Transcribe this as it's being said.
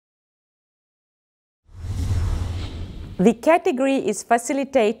The category is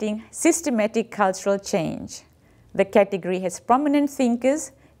facilitating systematic cultural change. The category has prominent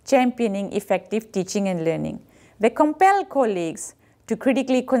thinkers championing effective teaching and learning. They compel colleagues to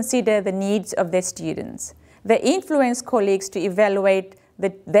critically consider the needs of their students. They influence colleagues to evaluate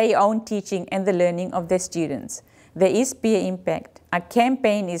their own teaching and the learning of their students. There is peer impact. A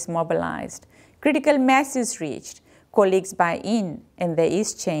campaign is mobilized. Critical mass is reached. Colleagues buy in, and there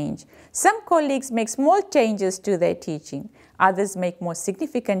is change. Some colleagues make small changes to their teaching. Others make more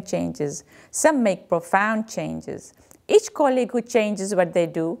significant changes. Some make profound changes. Each colleague who changes what they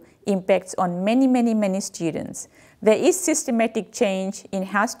do impacts on many students. There is systematic change in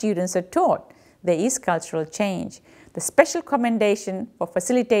how students are taught. There is cultural change. The special commendation for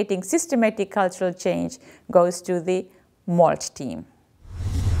facilitating systematic cultural change goes to the MALT team.